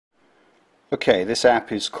Okay, this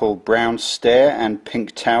app is called Brown Stair and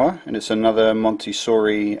Pink Tower, and it's another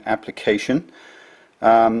Montessori application.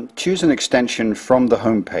 Choose an extension from the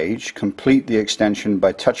home page. Complete the extension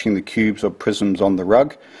by touching the cubes or prisms on the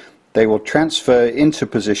rug. They will transfer into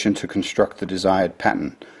position to construct the desired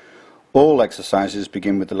pattern. All exercises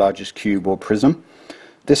begin with the largest cube or prism.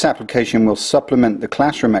 This application will supplement the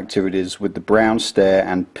classroom activities with the Brown Stair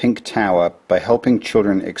and Pink Tower by helping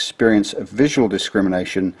children experience a visual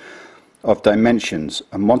discrimination of dimensions,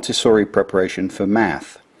 a Montessori preparation for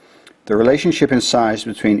math. The relationship in size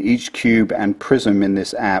between each cube and prism in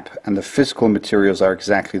this app and the physical materials are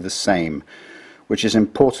exactly the same, which is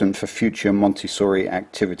important for future Montessori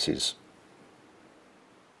activities.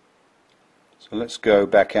 So let's go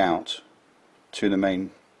back out to the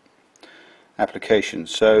main application.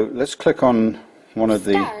 So let's click on one of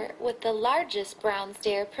the... Start with the largest brown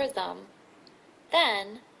stair prism.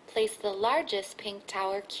 Then place the largest pink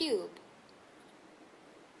tower cube.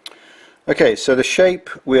 Okay, so the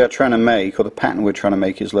shape we are trying to make, or the pattern we're trying to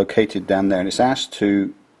make, is located down there, and it's asked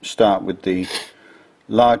to start with the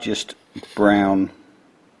largest brown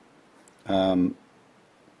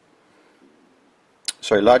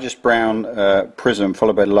prism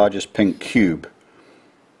followed by the largest pink cube,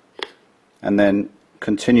 and then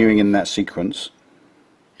continuing in that sequence.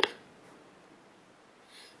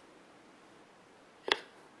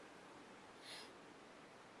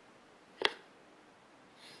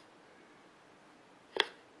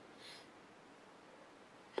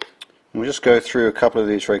 We'll just go through a couple of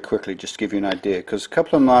these very quickly just to give you an idea, because a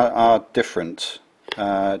couple of them are different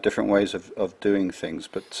ways of doing things,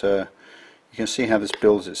 but you can see how this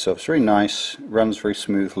builds itself. It's very nice, runs very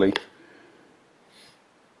smoothly.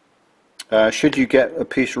 Should you get a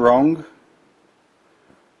piece wrong,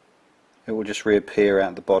 it will just reappear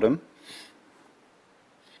at the bottom.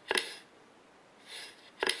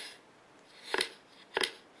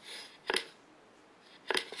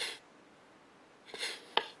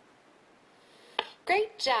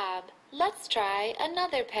 Great job! Let's try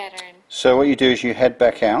another pattern. So what you do is you head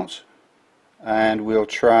back out, and we'll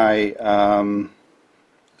try,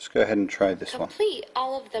 let's go ahead and try this one. Complete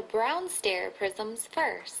all of the brown stair prisms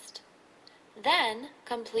first. Then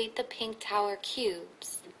complete the pink tower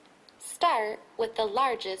cubes. Start with the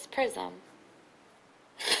largest prism.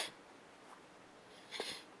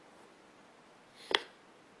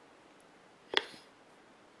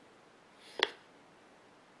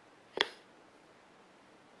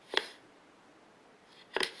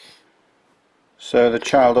 So the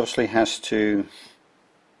child obviously has to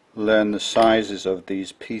learn the sizes of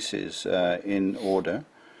these pieces in order,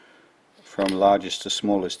 from largest to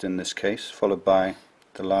smallest in this case, followed by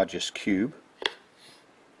the largest cube.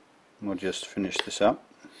 We'll just finish this up.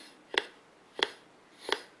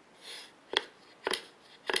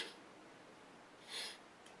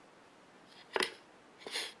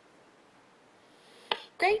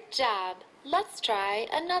 Great job! Let's try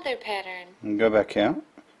another pattern. And go back out.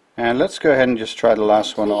 And let's go ahead and just try the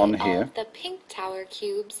last one on here. All of the pink tower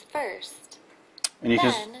cubes first. And you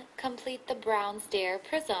then complete the brown stair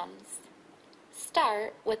prisms.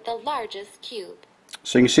 Start with the largest cube.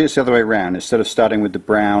 So you can see it's the other way around. Instead of starting with the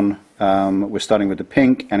brown, we're starting with the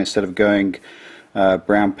pink, and instead of going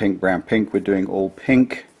brown, pink, we're doing all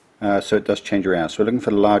pink. So it does change around. So we're looking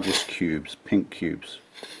for the largest cubes, pink cubes.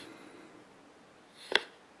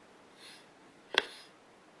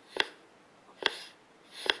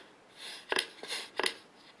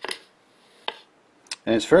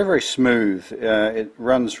 And it's very, very smooth. It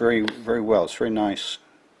runs very, very well. It's very nice.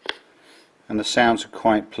 And the sounds are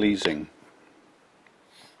quite pleasing.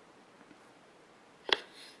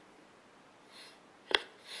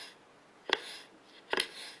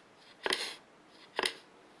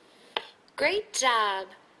 Great job!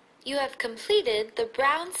 You have completed the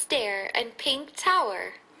brown stair and pink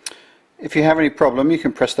tower. If you have any problem, you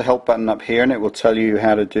can press the help button up here and it will tell you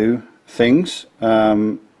how to do things.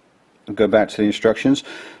 I'll go back to the instructions.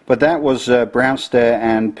 But that was Brown Stair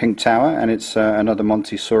and Pink Tower, and it's another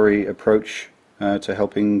Montessori approach to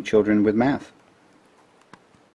helping children with math.